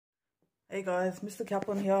Hey guys, Mr.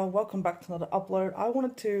 Kaplan here. Welcome back to another upload. I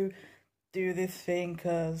wanted to do this thing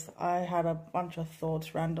because I had a bunch of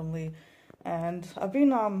thoughts randomly, and I've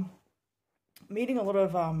been meeting a lot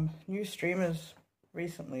of new streamers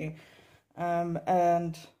recently,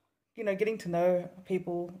 and getting to know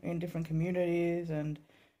people in different communities, and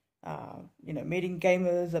meeting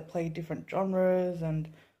gamers that play different genres and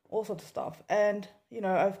all sorts of stuff. And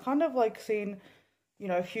I've kind of like seen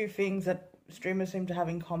a few things that streamers seem to have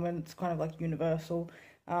in common. It's kind of like universal.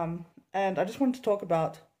 And I just wanted to talk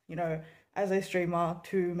about, as a streamer,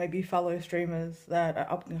 to maybe fellow streamers that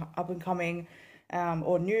are up and coming,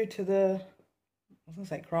 or new to I was gonna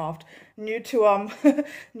say craft, new to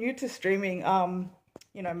new to streaming.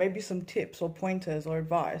 Maybe some tips or pointers or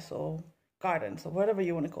advice or guidance or whatever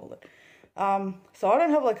you want to call it. So I don't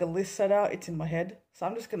have like a list set out. It's in my head. So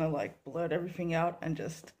I'm just gonna like blurt everything out and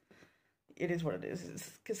just it is what it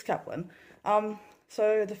is. It's Kaplan.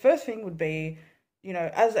 So the first thing would be,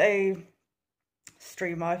 as a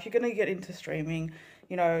streamer, if you're going to get into streaming,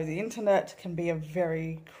 the internet can be a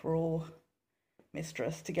very cruel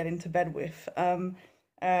mistress to get into bed with.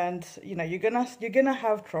 And you're gonna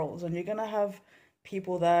have trolls, and you're gonna have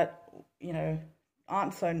people that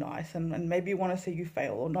aren't so nice, and maybe want to see you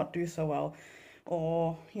fail or not do so well,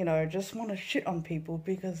 or just want to shit on people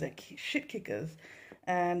because they're shit kickers.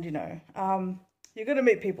 And you're going to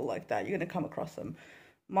meet people like that. You're going to come across them.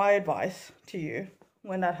 My advice to you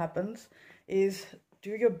when that happens is do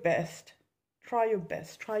your best, try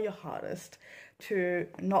your hardest to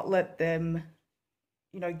not let them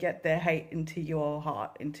get their hate into your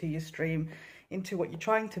heart, into your stream, into what you're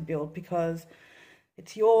trying to build, because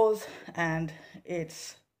it's yours and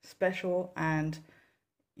it's special, and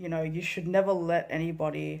you should never let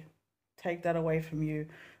anybody take that away from you.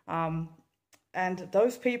 And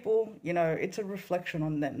those people, it's a reflection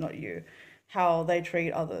on them, not you, how they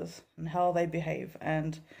treat others and how they behave.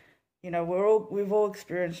 And, we've all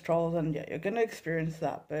experienced trolls, and yeah, you're going to experience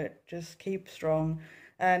that, but just keep strong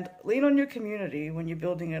and lean on your community when you're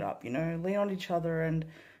building it up, lean on each other. And,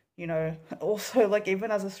 also like even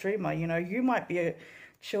as a streamer, you might be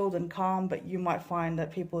chilled and calm, but you might find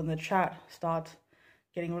that people in the chat start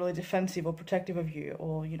getting really defensive or protective of you,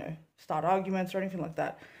 or, start arguments or anything like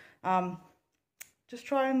that. Just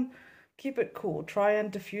try and keep it cool. Try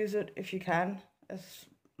and diffuse it if you can, as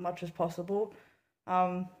much as possible.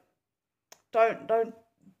 Don't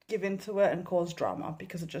give into it and cause drama,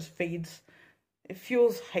 because it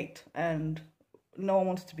fuels hate, and no one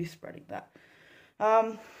wants to be spreading that.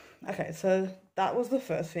 Okay, so that was the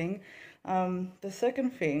first thing. The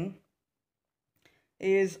second thing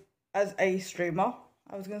is, as a streamer,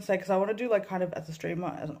 I was gonna say, because I want to do like kind of as a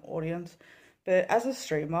streamer, as an audience, but as a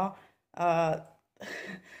streamer,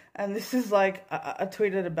 and this is like I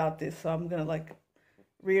tweeted about this, so I'm gonna like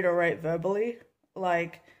reiterate verbally,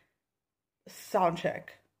 like sound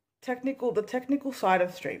check, the technical side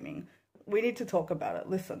of streaming. We need to talk about it.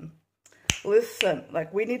 Listen,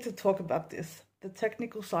 like we need to talk about this. The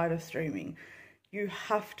technical side of streaming. You don't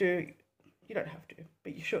have to,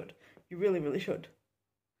 but you should. You really, really should.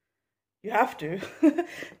 You have to.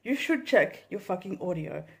 You should check your fucking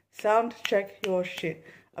audio. Sound check your shit.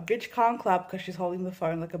 A bitch can't clap because she's holding the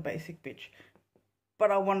phone like a basic bitch.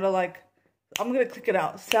 But I wonder, like, I'm going to click it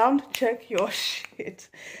out. Sound check your shit.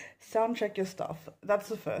 Sound check your stuff. That's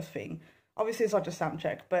the first thing. Obviously, it's not just sound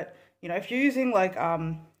check. But, if you're using, like,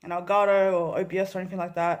 an Elgato or OBS or anything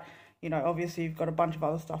like that, obviously you've got a bunch of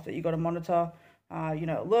other stuff that you got to monitor.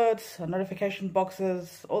 Alerts, notification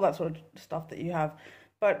boxes, all that sort of stuff that you have.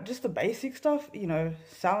 But just the basic stuff,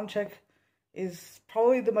 sound check is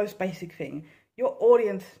probably the most basic thing. Your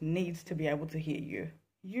audience needs to be able to hear you.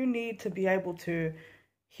 You need to be able to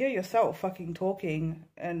hear yourself fucking talking,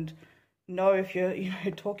 and know if you're,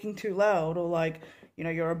 talking too loud, or like,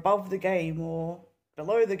 you're above the game or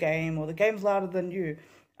below the game, or the game's louder than you.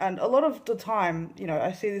 And a lot of the time,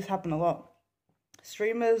 I see this happen a lot.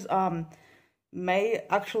 Streamers may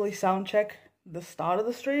actually sound check the start of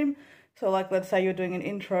the stream. So like, let's say you're doing an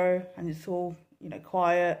intro and it's all,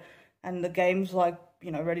 quiet, and the game's like,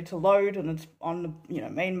 ready to load, and it's on the,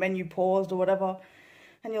 main menu paused or whatever.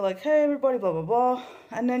 And you're like, hey, everybody, blah, blah, blah.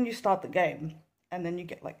 And then you start the game, and then you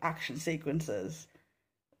get like action sequences,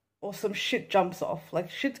 or some shit jumps off. Like,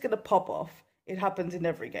 shit's gonna pop off. It happens in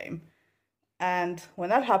every game. And when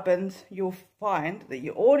that happens, you'll find that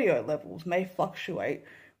your audio levels may fluctuate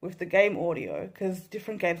with the game audio, because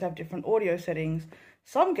different games have different audio settings.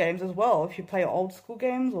 Some games as well, if you play old school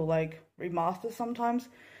games or like remasters sometimes,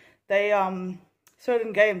 they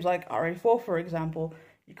certain games like RA4, for example,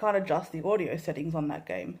 you can't adjust the audio settings on that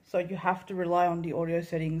game. So you have to rely on the audio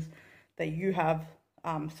settings that you have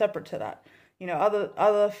separate to that. You know,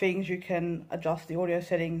 other things you can adjust the audio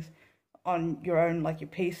settings on your own, like your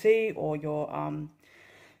PC or your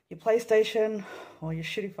PlayStation or your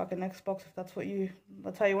shitty fucking Xbox, if that's how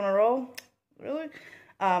you want to roll. Really?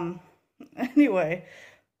 Anyway,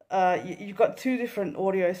 you've got two different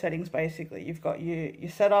audio settings basically. You've got your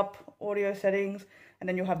setup audio settings, and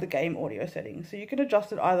then you'll have the game audio settings. So you can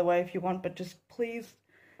adjust it either way if you want, but just please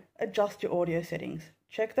adjust your audio settings.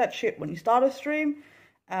 Check that shit when you start a stream,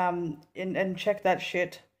 and check that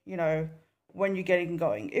shit, you know, when you're getting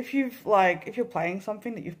going. If you're playing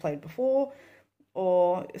something that you've played before,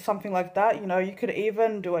 or something like that, you know, you could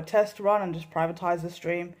even do a test run and just privatize the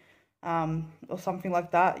stream, or something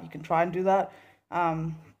like that. You can try and do that.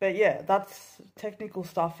 But yeah, that's technical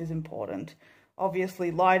stuff is important.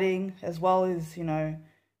 Obviously, lighting as well is, you know,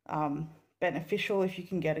 beneficial if you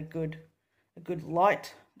can get a good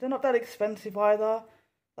light. They're not that expensive either.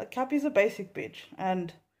 Like, Kappy's a basic bitch,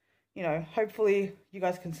 and you know, hopefully you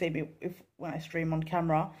guys can see me when I stream on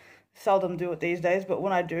camera. Seldom do it these days, but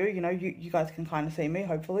when I do, you know, you guys can kind of see me,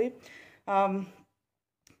 hopefully.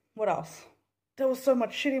 What else? There was so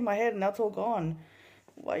much shit in my head and that's all gone.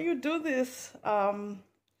 Why you do this? Oh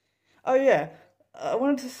yeah, I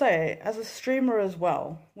wanted to say, as a streamer as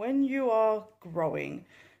well, when you are growing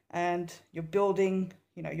and you're building,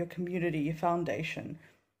 you know, your community, your foundation,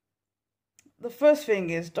 the first thing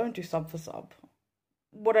is don't do sub for sub.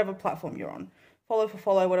 Whatever platform you're on. Follow for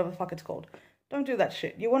follow, whatever the fuck it's called. Don't do that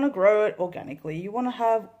shit. You want to grow it organically. You want to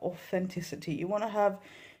have authenticity. You want to have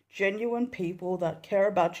genuine people that care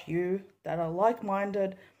about you, that are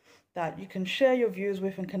like-minded, that you can share your views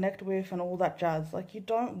with and connect with and all that jazz. Like, you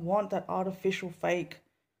don't want that artificial fake,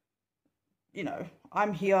 you know,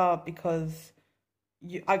 I'm here because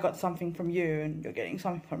I got something from you and you're getting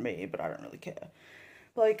something from me, but I don't really care.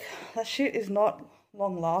 Like, that shit is not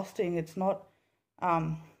long-lasting. It's not,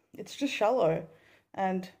 it's just shallow.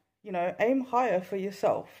 And, you know, aim higher for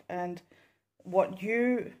yourself, and what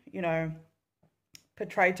you know,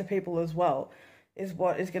 portray to people as well is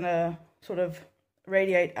what is going to sort of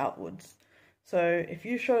radiate outwards. So if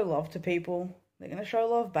you show love to people, they're going to show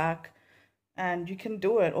love back, and you can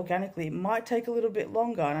do it organically. It might take a little bit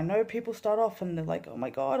longer, and I know people start off and they're like, oh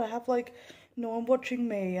my god, I have like no one watching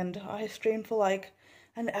me, and I streamed for like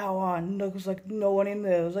an hour and there was like no one in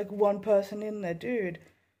there. There was like one person in there, dude.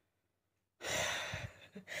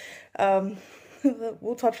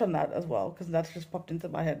 We'll touch on that as well, because that's just popped into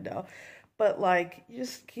my head now. But like, you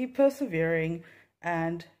just keep persevering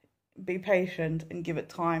and be patient and give it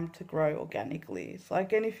time to grow organically. It's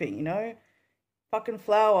like anything, you know, fucking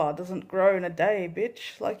flower doesn't grow in a day,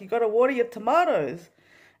 bitch. Like, you gotta water your tomatoes.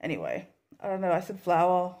 Anyway, I don't know, I said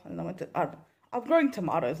flower and I went to, I'm growing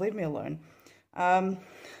tomatoes, leave me alone. And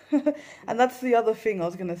that's the other thing I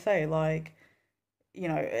was gonna say, like, you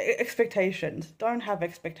know, expectations. Don't have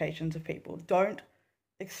expectations of people. Don't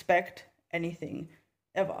expect anything,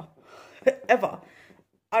 ever. Ever.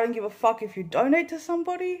 I don't give a fuck if you donate to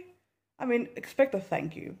somebody. I mean, expect a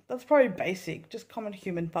thank you. That's probably basic, just common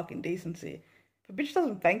human fucking decency. If a bitch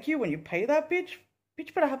doesn't thank you when you pay that bitch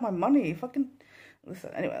better have my money. Fucking,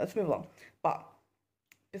 listen, anyway, let's move along. But,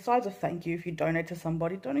 besides a thank you, if you donate to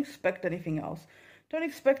somebody, don't expect anything else. Don't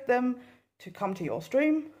expect them to come to your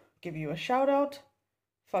stream, give you a shout out,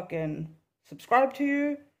 fucking subscribe to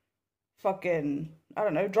you, fucking, I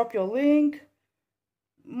don't know, drop your link,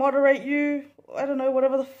 moderate you, I don't know,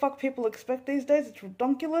 whatever the fuck people expect these days. It's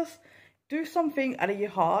ridiculous. Do something out of your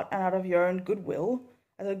heart and out of your own goodwill,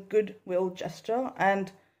 as a goodwill gesture,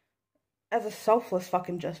 and as a selfless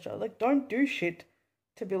fucking gesture. Like, don't do shit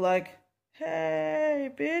to be like, hey,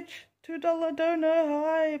 bitch, $2 donor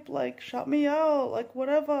hype, like, shut me out, like,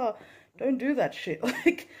 whatever. Don't do that shit.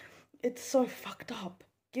 Like, it's so fucked up.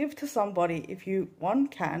 Give to somebody if you, one,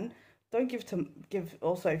 can. Don't give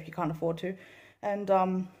also if you can't afford to. And,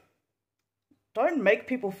 don't make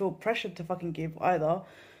people feel pressured to fucking give either.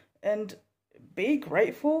 And be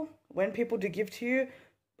grateful when people do give to you.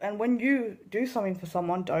 And when you do something for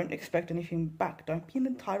someone, don't expect anything back. Don't be an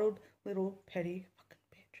entitled little petty fucking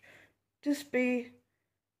bitch. Just be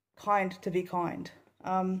kind to be kind.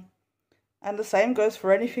 And the same goes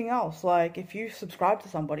for anything else. Like, if you subscribe to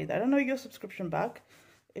somebody, they don't know your subscription back.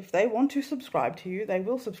 If they want to subscribe to you, they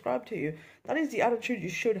will subscribe to you. That is the attitude you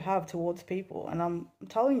should have towards people. And I'm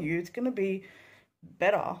telling you, it's going to be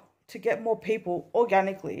better to get more people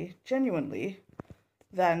organically, genuinely,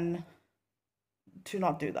 than to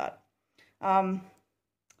not do that.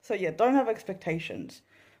 So yeah, don't have expectations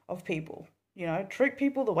of people. You know, treat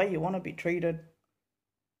people the way you want to be treated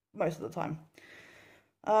most of the time.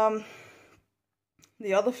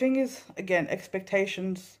 The other thing is, again,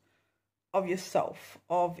 expectations of yourself,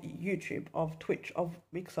 of YouTube, of Twitch, of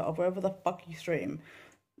Mixer, of wherever the fuck you stream.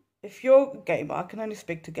 If you're a gamer, I can only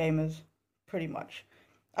speak to gamers, pretty much.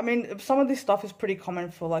 I mean, some of this stuff is pretty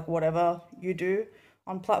common for like whatever you do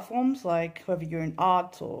on platforms, like whether you're in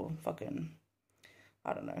art or fucking,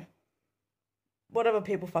 I don't know, whatever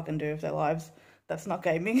people fucking do with their lives. That's not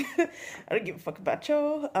gaming. I don't give a fuck about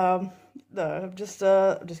you. No, I'm just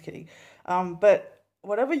kidding. But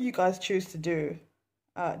whatever you guys choose to do,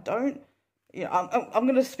 don't. You know, I'm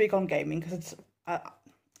gonna speak on gaming because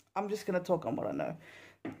I'm just gonna talk on what I know.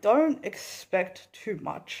 Don't expect too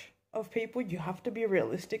much of people. You have to be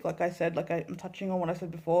realistic. Like I said, I'm touching on what I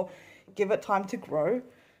said before. Give it time to grow.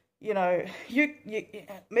 You know, you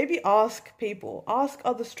maybe ask people, ask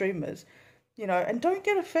other streamers. You know, and don't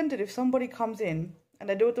get offended if somebody comes in and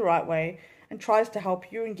they do it the right way and tries to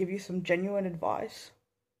help you and give you some genuine advice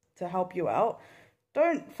to help you out.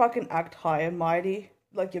 Don't fucking act high and mighty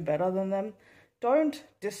like you're better than them. Don't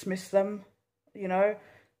dismiss them, you know.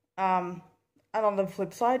 And on the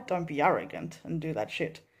flip side, don't be arrogant and do that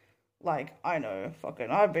shit. Like, I know,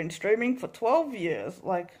 fucking, I've been streaming for 12 years.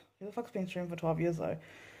 Like, who the fuck's been streaming for 12 years, though?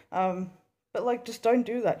 But, like, just don't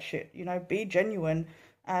do that shit, you know. Be genuine.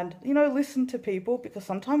 And, you know, listen to people, because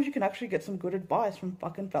sometimes you can actually get some good advice from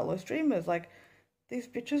fucking fellow streamers. Like, these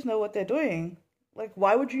bitches know what they're doing. Like,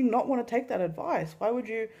 why would you not want to take that advice? Why would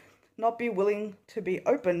you not be willing to be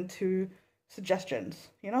open to suggestions?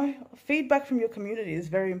 You know, feedback from your community is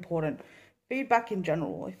very important. Feedback in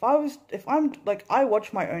general. I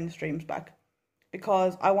watch my own streams back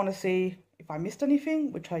because I want to see if I missed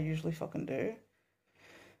anything, which I usually fucking do.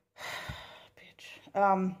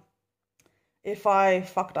 Bitch. If I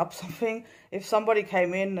fucked up something, if somebody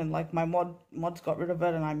came in and like my mods got rid of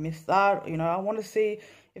it and I missed that, you know, I want to see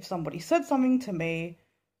if somebody said something to me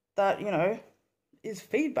that, you know, is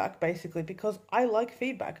feedback basically, because I like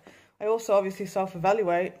feedback. I also obviously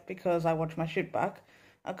self-evaluate because I watch my shit back,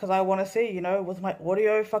 because I want to see, you know, was my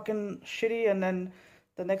audio fucking shitty, and then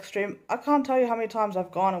the next stream, I can't tell you how many times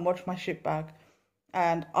I've gone and watched my shit back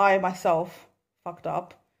and I myself fucked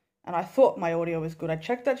up and I thought my audio was good. I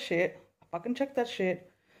checked that shit. Fucking check that shit,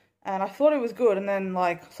 and I thought it was good, and then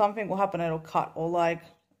like something will happen, it'll cut or like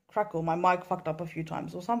crackle. My mic fucked up a few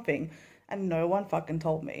times or something, and no one fucking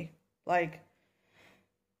told me. Like,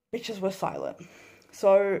 bitches were silent.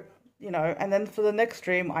 So, you know, and then for the next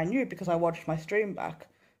stream, I knew because I watched my stream back.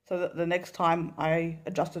 So that the next time I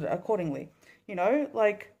adjusted it accordingly. You know,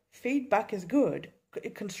 like, feedback is good.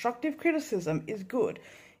 Constructive criticism is good.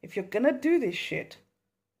 If you're gonna do this shit,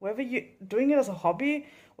 whether you're doing it as a hobby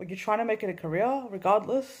or you're trying to make it a career,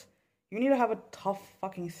 regardless, you need to have a tough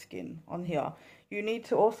fucking skin on here. You need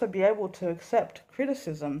to also be able to accept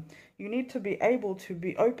criticism. You need to be able to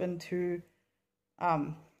be open to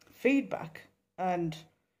feedback. And,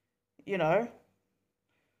 you know,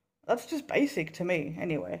 that's just basic to me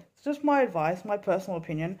anyway. It's just my advice, my personal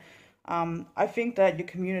opinion. I think that your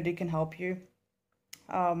community can help you.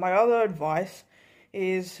 My other advice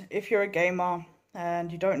is, if you're a gamer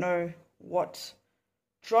and you don't know what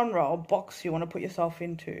genre or box you want to put yourself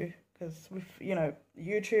into, because with, you know,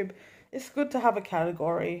 YouTube, it's good to have a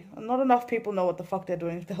category. Not enough people know what the fuck they're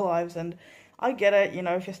doing with their lives, and I get it. You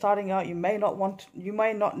know, if you're starting out, you may not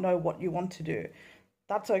know what you want to do.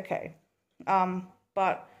 That's okay.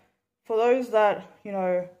 But for those that, you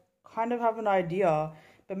know, kind of have an idea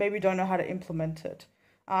but maybe don't know how to implement it,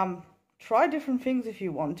 try different things if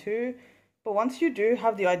you want to. But once you do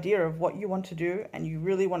have the idea of what you want to do and you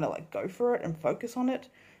really want to like go for it and focus on it,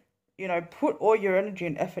 you know, put all your energy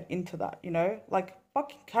and effort into that, you know, like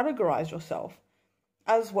fucking categorize yourself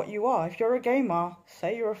as what you are. If you're a gamer,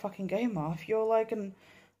 say you're a fucking gamer. If you're like an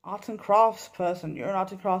arts and crafts person, you're an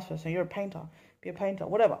arts and crafts person. You're a painter, be a painter,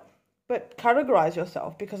 whatever. But categorize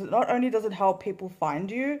yourself, because not only does it help people find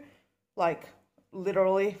you, like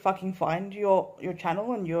literally fucking find your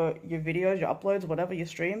channel and your videos, your uploads, whatever, your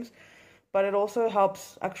streams, but it also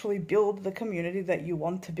helps actually build the community that you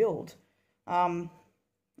want to build. And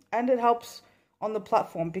it helps on the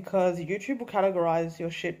platform, because YouTube will categorize your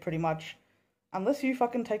shit pretty much unless you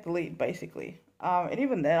fucking take the lead, basically. And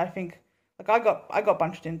even then, I think, like, I got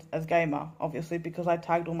bunched in as gamer, obviously, because I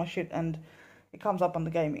tagged all my shit and it comes up on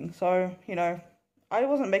the gaming. So, you know, I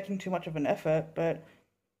wasn't making too much of an effort, but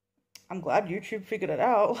I'm glad YouTube figured it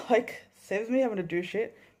out. Like, saves me having to do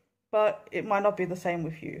shit, but it might not be the same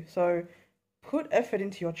with you. So put effort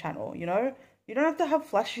into your channel, you know? You don't have to have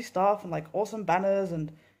flashy stuff and like awesome banners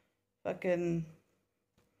and fucking,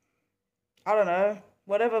 I don't know,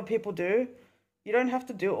 whatever people do. You don't have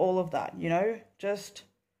to do all of that, you know? Just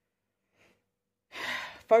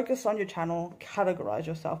focus on your channel, categorize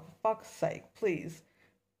yourself, for fuck's sake, please.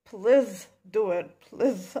 please do it.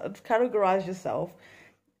 Please categorize yourself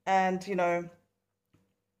and,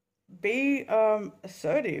 be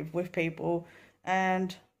assertive with people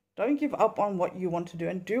and don't give up on what you want to do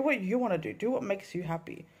and do what you want to do. Do what makes you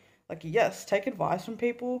happy. Like, yes, take advice from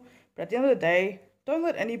people, but at the end of the day, don't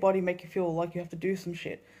let anybody make you feel like you have to do some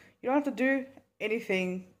shit. You don't have to do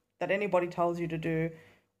anything that anybody tells you to do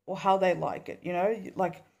or how they like it,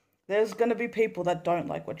 Like, there's going to be people that don't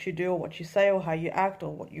like what you do or what you say or how you act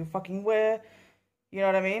or what you fucking wear. You know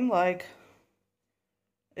what I mean? Like,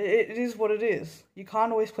 it is what it is. You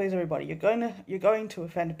can't always please everybody. You're going to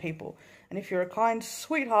offend people. And if you're a kind,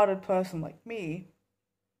 sweethearted person like me,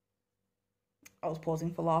 I was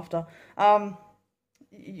pausing for laughter.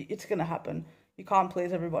 It's gonna happen. You can't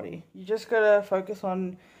please everybody. You just gotta focus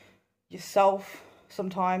on yourself.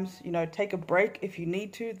 Sometimes, take a break if you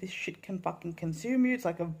need to. This shit can fucking consume you. It's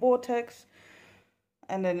like a vortex.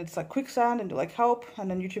 And then it's like quicksand and you're like, help. And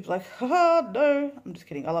then YouTube's like, haha, no. I'm just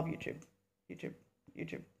kidding. I love YouTube. YouTube.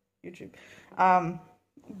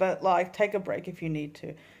 But like, take a break if you need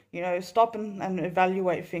to. Stop and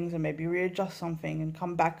evaluate things and maybe readjust something and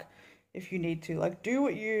come back if you need to. Like, do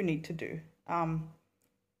what you need to do.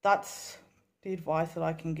 That's the advice that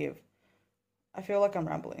I can give. I feel like I'm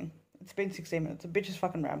rambling. It's been 16 minutes. A bitch is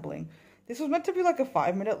fucking rambling. This was meant to be like a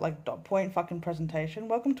 5-minute, like, dot point fucking presentation.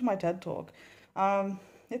 Welcome to my TED Talk.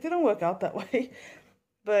 It didn't work out that way.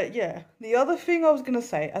 But yeah, the other thing I was going to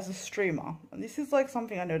say as a streamer, and this is like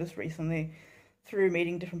something I noticed recently through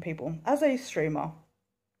meeting different people. As a streamer,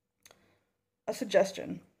 a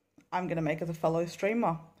suggestion I'm going to make as a fellow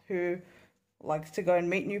streamer who likes to go and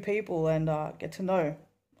meet new people and get to know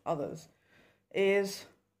others is,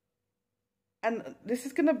 and this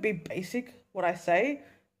is going to be basic what I say,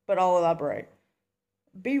 but I'll elaborate.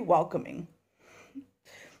 Be welcoming.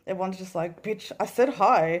 Everyone's just like, bitch, I said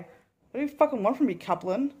hi. What do you fucking want from me,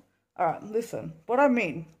 Kaplan? Alright, listen. What I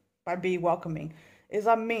mean by be welcoming is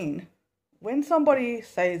when somebody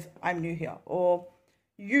says, I'm new here, or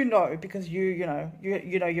because you know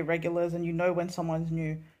your regulars and you know when someone's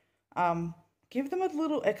new, give them a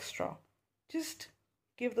little extra. Just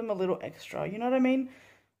give them a little extra. You know what I mean?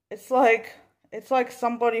 It's like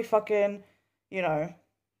somebody fucking,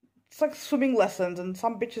 it's like swimming lessons and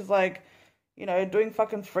some bitch is like, doing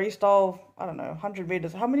fucking freestyle, I don't know, 100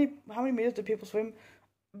 meters. How many meters do people swim?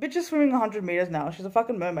 Bitch is swimming 100 meters now. She's a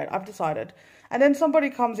fucking mermaid. I've decided. And then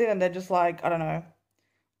somebody comes in and they're just like, I don't know.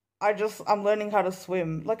 I'm learning how to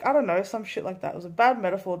swim. Like, I don't know, some shit like that. It was a bad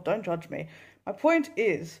metaphor. Don't judge me. My point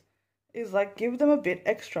is like, give them a bit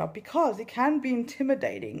extra because it can be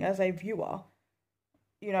intimidating as a viewer,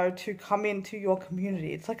 to come into your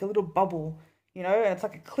community. It's like a little bubble. And it's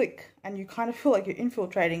like a click, and you kind of feel like you're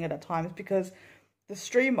infiltrating it at times because the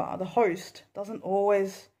streamer, the host, doesn't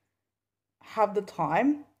always have the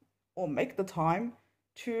time or make the time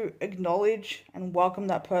to acknowledge and welcome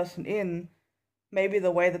that person in maybe the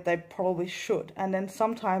way that they probably should. And then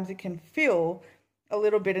sometimes it can feel a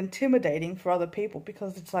little bit intimidating for other people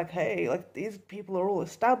because it's like, hey, like these people are all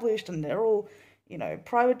established and they're all,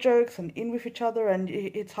 private jokes and in with each other, and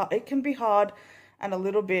it's hard. It can be hard and a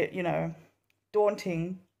little bit,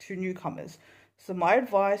 daunting to newcomers. So my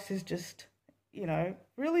advice is just,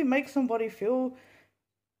 really make somebody feel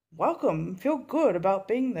welcome, feel good about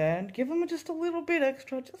being there, and give them just a little bit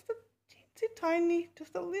extra, just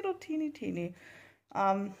a little teeny,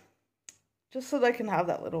 just so they can have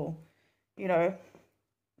that little,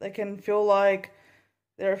 they can feel like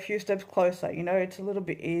they're a few steps closer, it's a little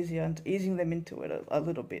bit easier and easing them into it a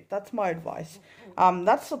little bit. That's my advice.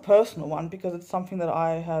 That's a personal one because it's something that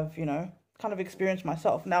I have, kind of experienced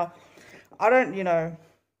myself. Now, I don't,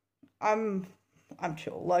 I'm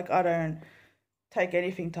chill. Like, I don't take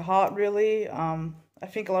anything to heart, really. I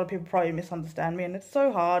think a lot of people probably misunderstand me, and it's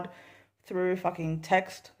so hard through fucking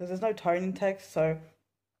text, because there's no tone in text, so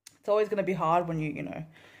it's always going to be hard when you,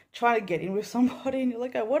 trying to get in with somebody, and you're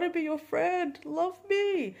like, I want to be your friend, love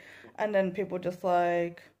me, and then people just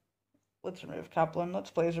like, let's remove Kaplan, let's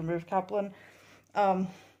please remove Kaplan. Don't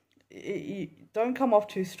come off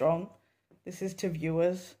too strong. This is to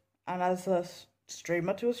viewers, and as a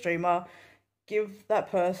streamer to a streamer, give that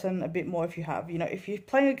person a bit more if you have. If you're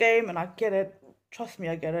playing a game, and I get it, trust me,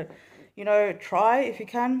 I get it, try if you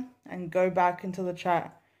can, and go back into the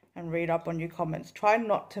chat and read up on your comments. Try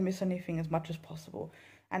not to miss anything as much as possible.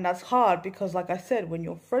 And that's hard because, like I said, when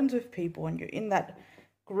you're friends with people and you're in that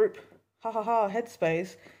group,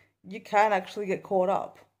 headspace, you can actually get caught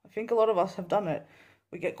up. I think a lot of us have done it.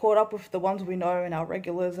 We get caught up with the ones we know and our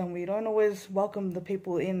regulars, and we don't always welcome the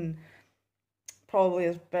people in probably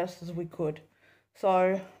as best as we could.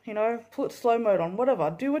 So, put slow mode on,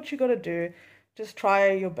 whatever. Do what you gotta do. just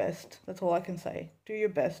try your best. That's all I can say. Do your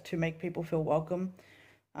best to make people feel welcome,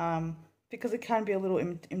 because it can be a little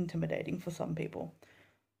intimidating for some people.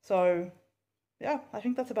 So, yeah, I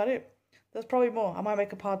think that's about it. There's probably more. I might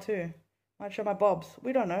make a part two. Might show my bobs.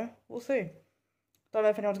 We don't know. We'll see. Don't know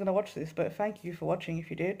if anyone's gonna watch this, but thank you for watching. If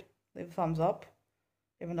you did, leave a thumbs up.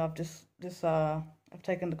 Even though I've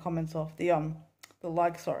taken the comments off the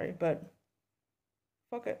like. Sorry, but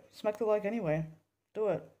fuck it. Smack the like anyway. Do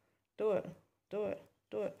it. Do it. Do it.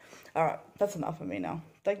 Do it. All right, that's enough of me now.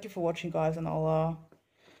 Thank you for watching, guys, and I'll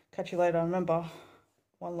catch you later. Remember,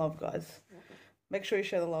 one love, guys. Make sure you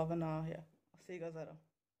share the love, and yeah, I'll see you guys later.